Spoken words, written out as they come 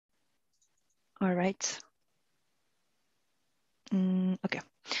All right. Okay.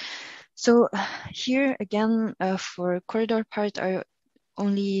 So here again, for corridor part, I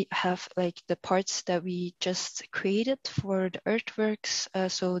only have like the parts that we just created for the earthworks.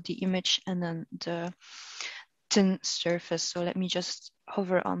 So the image and then the thin surface. So let me just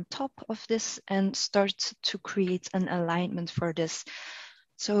hover on top of this and start to create an alignment for this.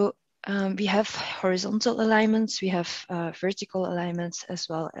 So we have horizontal alignments, we have vertical alignments, as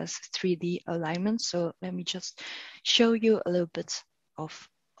well as 3D alignments. So let me just show you a little bit of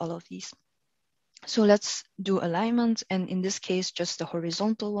all of these. So let's do alignment, and in this case, just the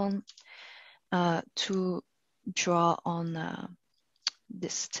horizontal one to draw on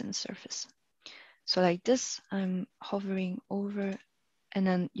this thin surface. So like this, I'm hovering over, and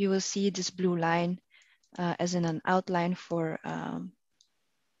then you will see this blue line as in an outline for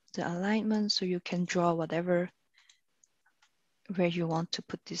the alignment. So you can draw whatever where you want to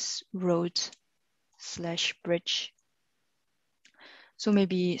put this road / bridge. So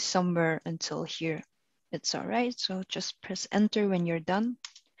maybe somewhere until here, it's all right. So just press enter when you're done.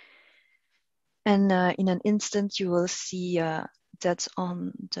 And in an instant, you will see that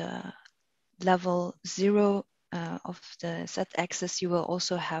on the level 0 of the z-axis, you will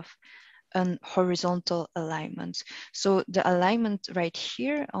also have an horizontal alignment. So the alignment right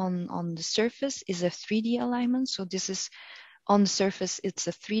here on the surface is a 3D alignment. So this is on the surface, it's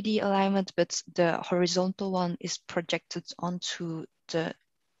a 3D alignment, but the horizontal one is projected onto the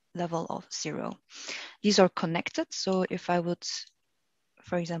level of 0. These are connected. So if I would,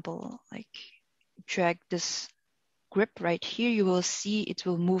 for example, like drag this grip right here, you will see it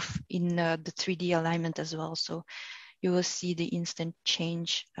will move in the 3D alignment as well. So you will see the instant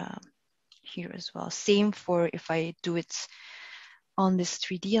change here as well. Same for if I do it on this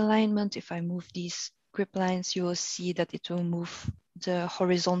 3D alignment. If I move these grip lines, you will see that it will move the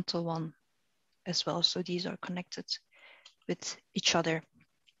horizontal one as well. So these are connected with each other.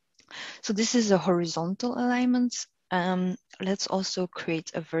 So this is a horizontal alignment. Let's also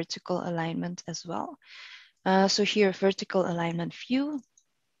create a vertical alignment as well. So here, vertical alignment view,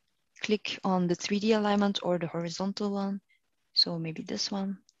 click on the 3D alignment or the horizontal one. So maybe this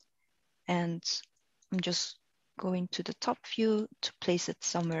one. And I'm just going to the top view to place it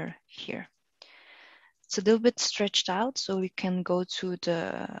somewhere here. It's a little bit stretched out, so we can go to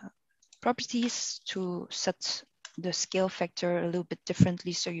the properties to set the scale factor a little bit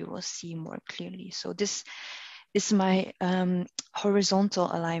differently so you will see more clearly. So this is my horizontal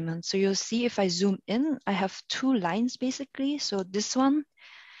alignment. So you'll see if I zoom in, I have two lines basically. So this one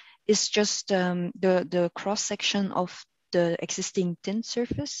is just the cross section of the existing thin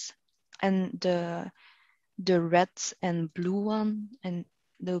surface, and the red and blue one and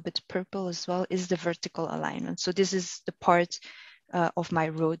a little bit purple as well is the vertical alignment. So this is the part of my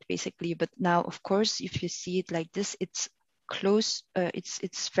road basically. But now, of course, if you see it like this, it's close.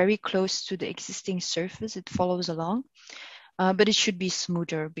 It's very close to the existing surface. It follows along, but it should be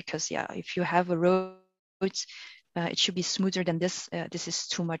smoother because yeah, if you have a road, it should be smoother than this. This is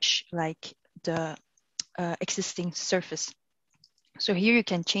too much like the existing surface. So here you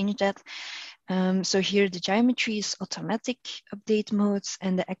can change that. So here the geometry is automatic update modes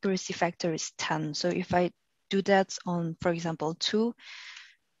and the accuracy factor is 10. So if I do that on, for example, 2,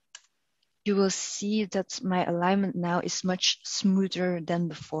 you will see that my alignment now is much smoother than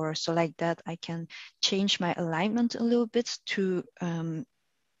before. So like that, I can change my alignment a little bit to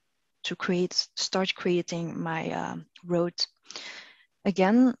start creating my road.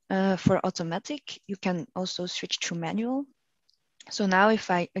 Again, for automatic, you can also switch to manual. So now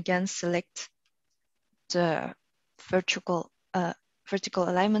if I again select the vertical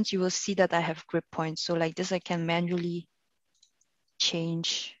alignment, you will see that I have grip points. So like this, I can manually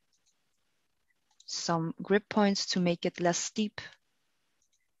change some grip points to make it less steep.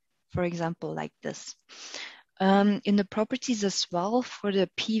 For example, like this. In the properties as well for the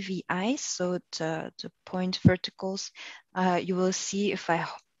PVI, so the point verticals, you will see if I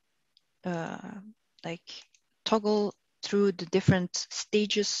like toggle through the different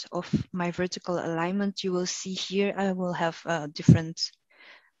stages of my vertical alignment, you will see here I will have different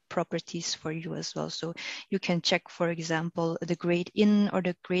properties for you as well. So you can check, for example, the grade in or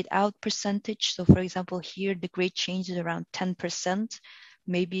the grade out percentage. So for example, here the grade change is around 10%,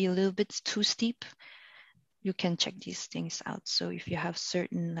 maybe a little bit too steep. You can check these things out. So if you have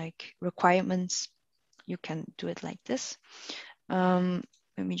certain like requirements, you can do it like this. Let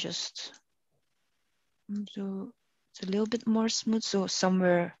me just do it's a little bit more smooth. So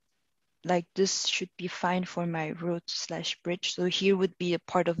somewhere like this should be fine for my road / bridge. So here would be a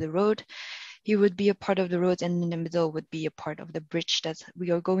part of the road. He would be a part of the road, and in the middle would be a part of the bridge that we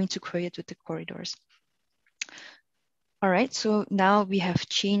are going to create with the corridors. All right, so now we have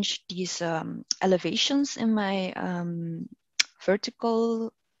changed these elevations in my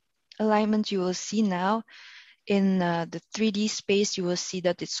vertical alignment. You will see now in the 3D space, you will see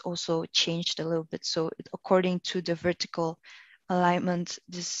that it's also changed a little bit. So according to the vertical alignment,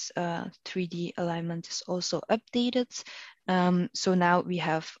 this 3D alignment is also updated. So now we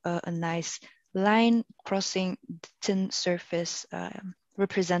have a nice line crossing the thin surface,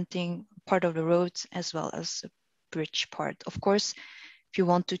 representing part of the road as well as the bridge part. Of course, if you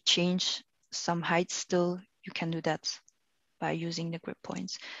want to change some height still, you can do that by using the grip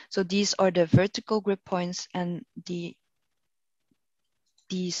points. So these are the vertical grip points, and these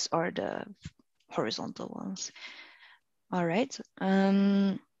are the horizontal ones. All right.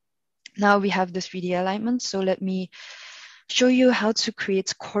 Now we have the 3D alignment. So let me show you how to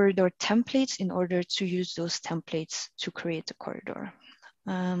create corridor templates in order to use those templates to create a corridor.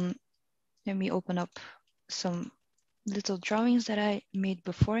 Let me open up some little drawings that I made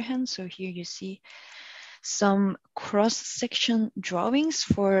beforehand. So here you see some cross-section drawings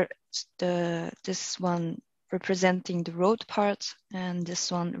for this one representing the road part, and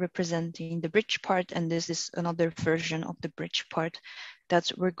this one representing the bridge part, and this is another version of the bridge part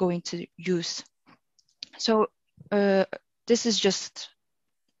that we're going to use. So this is just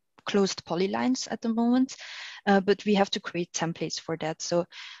closed polylines at the moment, but we have to create templates for that. So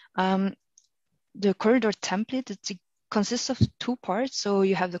the corridor template, it consists of two parts. So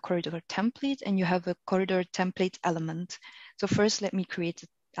you have the corridor template and you have a corridor template element. So first, let me create the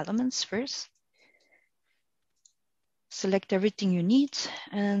elements first. Select everything you need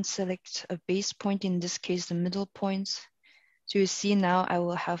and select a base point, in this case, the middle point. So you see now I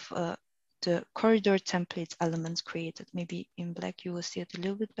will have the corridor template elements created. Maybe in black, you will see it a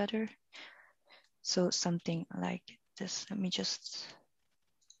little bit better. So something like this. Let me just,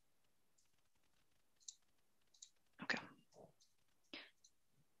 okay.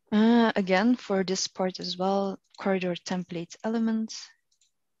 Again, for this part as well, corridor template elements,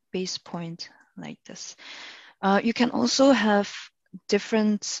 base point like this. You can also have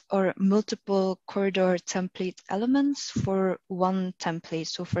different or multiple corridor template elements for one template.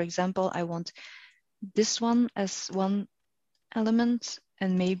 So for example, I want this one as one element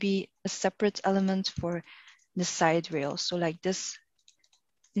and maybe a separate element for the side rail. So like this,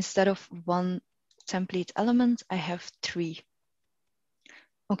 instead of one template element, I have three.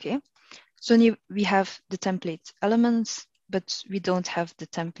 Okay, so we have the template elements, but we don't have the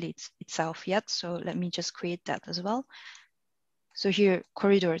template itself yet. So let me just create that as well. So here,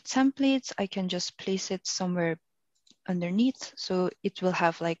 corridor templates, I can just place it somewhere underneath. So it will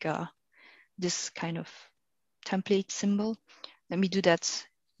have like this kind of template symbol. Let me do that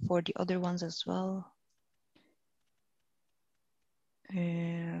for the other ones as well.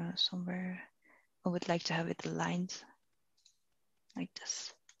 Somewhere, I would like to have it aligned like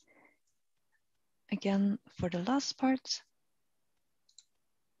this. Again, for the last part,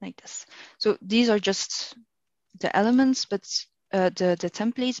 like this. So these are just the elements, but the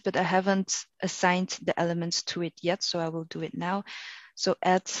templates, but I haven't assigned the elements to it yet. So I will do it now. So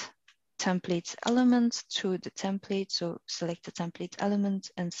add template element to the template. So select the template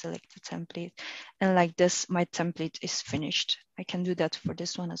element and select the template. And like this, my template is finished. I can do that for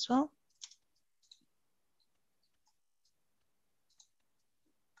this one as well.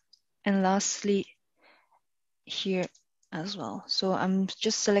 And lastly, here as well. So I'm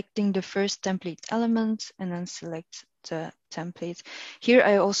just selecting the first template element and then select the template. Here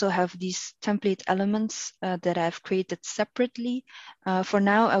I also have these template elements that I've created separately. For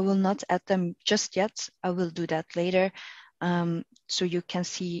now, I will not add them just yet. I will do that later so you can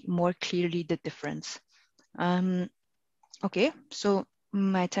see more clearly the difference. Okay, so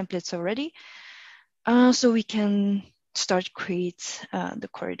my templates are ready. So we can start create the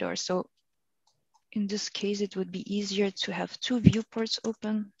corridor. So in this case, it would be easier to have two viewports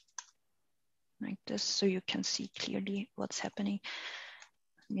open like this so you can see clearly what's happening.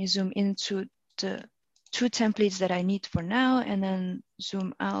 Let me zoom into the two templates that I need for now and then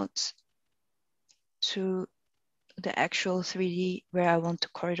zoom out to the actual 3D where I want the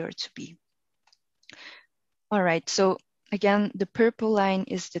corridor to be. All right, so again, the purple line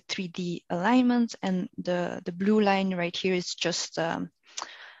is the 3D alignment and the blue line right here is just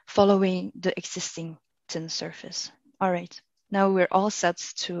following the existing thin surface. All right, now we're all set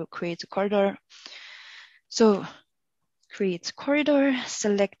to create a corridor. So create corridor,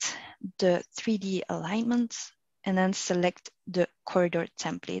 select the 3D alignment, and then select the corridor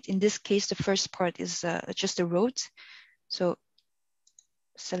template. In this case, the first part is just a road. So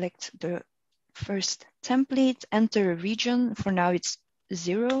select the first template, enter a region. For now, it's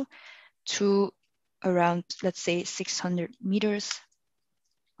 0 to around, let's say, 600 meters.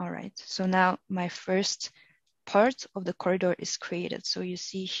 All right, so now my first part of the corridor is created. So you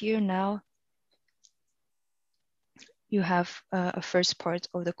see here now, you have a first part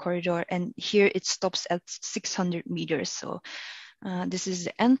of the corridor, and here it stops at 600 meters. So this is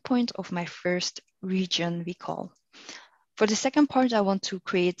the endpoint of my first region, we call. For the second part, I want to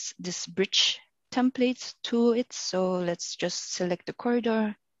create this bridge template to it. So let's just select the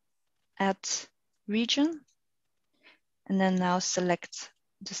corridor, add region, and then now select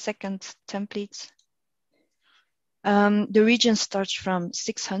the second template. The region starts from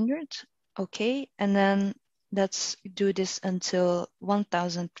 600, okay, and then let's do this until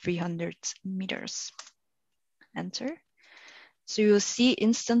 1,300 meters. Enter. So you'll see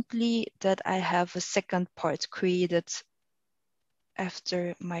instantly that I have a second part created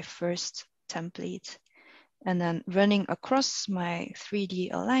after my first template, and then running across my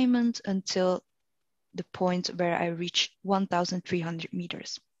 3D alignment until the point where I reach 1,300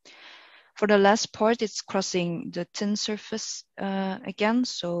 meters. For the last part, it's crossing the thin surface again.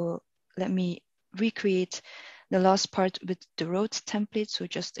 So let me recreate the last part with the road template. So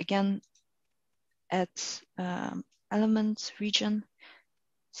just again, add element region,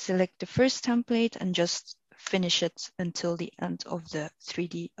 select the first template and just finish it until the end of the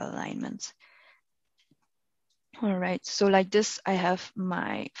 3D alignment. All right, so like this, I have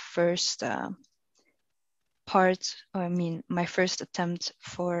my first my first attempt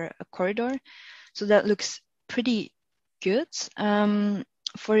for a corridor. So that looks pretty good.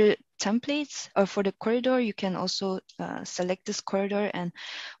 For templates or for the corridor, you can also select this corridor and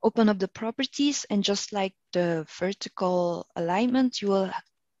open up the properties, and just like the vertical alignment,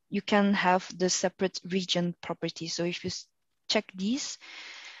 you can have the separate region property. So if you check these,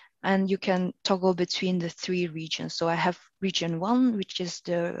 and you can toggle between the 3 regions. So I have region 1, which is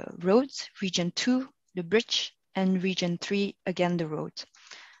the road, region 2, the bridge, and region 3, again, the road.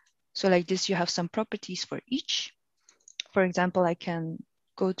 So like this, you have some properties for each. For example, I can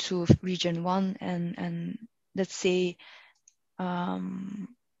go to region 1 and let's say, I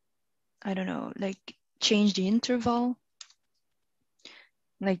don't know, like change the interval.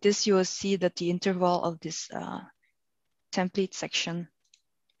 Like this, you will see that the interval of this template section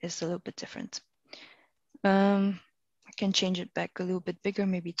is a little bit different. I can change it back a little bit bigger,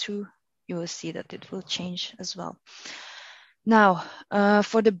 maybe 2. You will see that it will change as well. Now,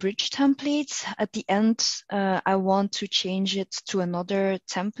 for the bridge template, at the end, I want to change it to another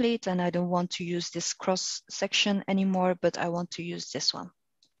template, and I don't want to use this cross section anymore, but I want to use this one.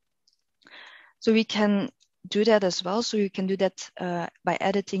 So we can do that as well. So you can do that by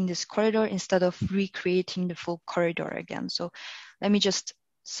editing this corridor instead of recreating the full corridor again. So let me just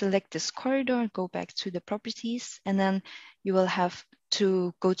select this corridor, go back to the properties, and then you will have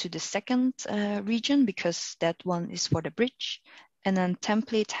to go to the second region because that one is for the bridge, and then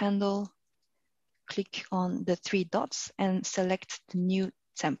template handle, click on the 3 dots and select the new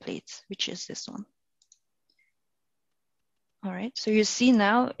template, which is this one. All right, so you see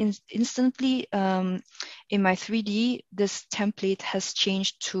now instantly in my 3D, this template has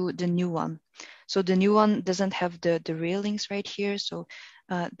changed to the new one. So the new one doesn't have the railings right here. So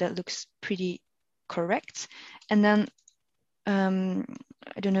that looks pretty correct. And then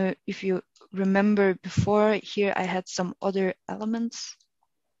I don't know if you remember before here, I had some other elements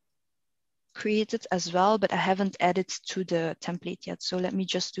created as well, but I haven't added to the template yet. So let me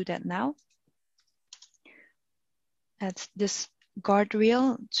just do that now. Add this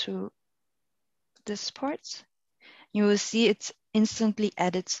guardrail to this part. You will see it's instantly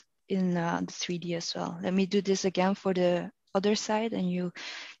added in the 3D as well. Let me do this again for the other side, and you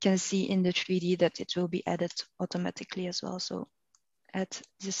can see in the 3D that it will be added automatically as well. So add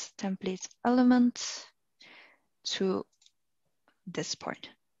this template element to this part.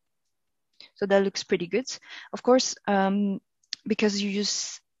 So that looks pretty good. Of course, because you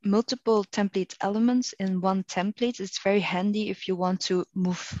use multiple template elements in one template, it's very handy if you want to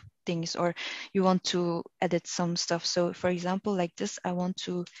move things or you want to edit some stuff. So for example, like this, I want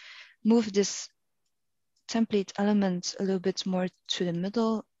to move this template element a little bit more to the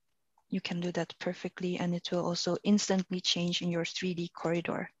middle. You can do that perfectly, and it will also instantly change in your 3D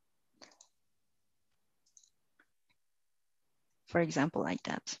corridor. For example, like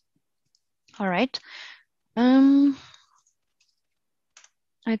that. All right.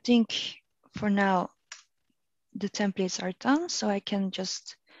 I think for now, the templates are done, so I can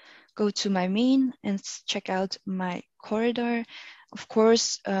just go to my main and check out my corridor. Of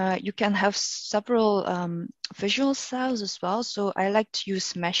course, you can have several visual styles as well. So I like to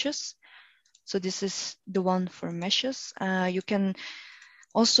use meshes. So this is the one for meshes. You can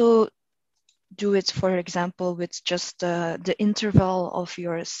also do it, for example, with just the interval of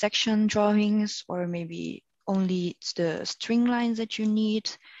your section drawings, or maybe only the string lines that you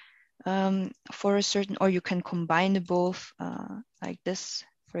need for a certain, or you can combine the both like this,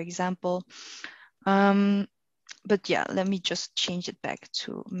 for example. But yeah, let me just change it back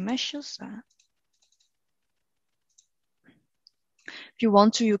to meshes. If you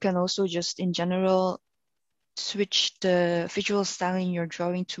want to, you can also just in general switch the visual style in your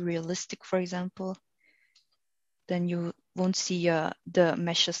drawing to realistic, for example. Then you won't see the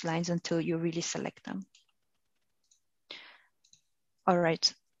meshes lines until you really select them. All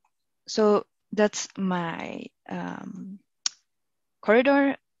right, so that's my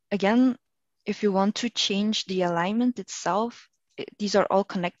corridor. Again, if you want to change the alignment itself, these are all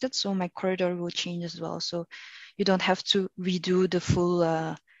connected, so my corridor will change as well. So you don't have to redo the full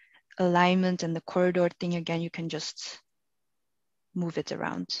alignment and the corridor thing again. You can just move it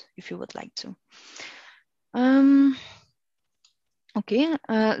around if you would like to. Okay,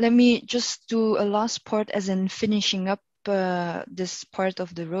 let me just do a last part as in finishing up this part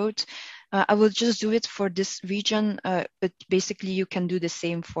of the road. I will just do it for this region, but basically you can do the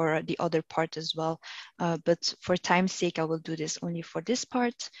same for the other part as well. But for time's sake, I will do this only for this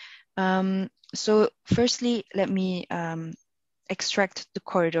part. So firstly, let me extract the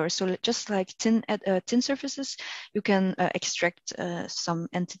corridor. So just like thin surfaces, you can extract some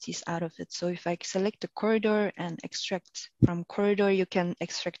entities out of it. So if I select the corridor and extract from corridor, you can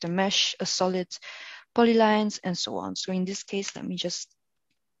extract a mesh, a solid, polylines, and so on. So in this case, let me just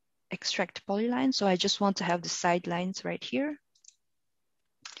extract polylines. So I just want to have the side lines right here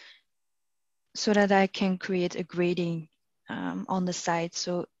so that I can create a grading on the side.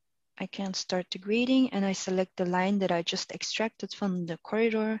 So I can start the grading and I select the line that I just extracted from the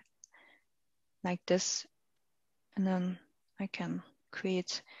corridor like this. And then I can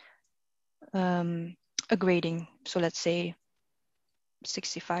create a grading. So let's say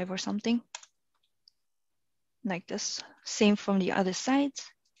 65 or something like this. Same from the other side.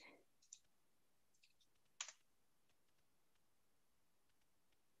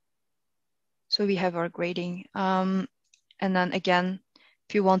 So we have our grading. And then again,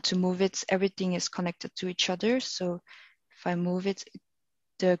 if you want to move it, everything is connected to each other. So if I move it,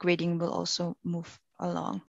 the grading will also move along.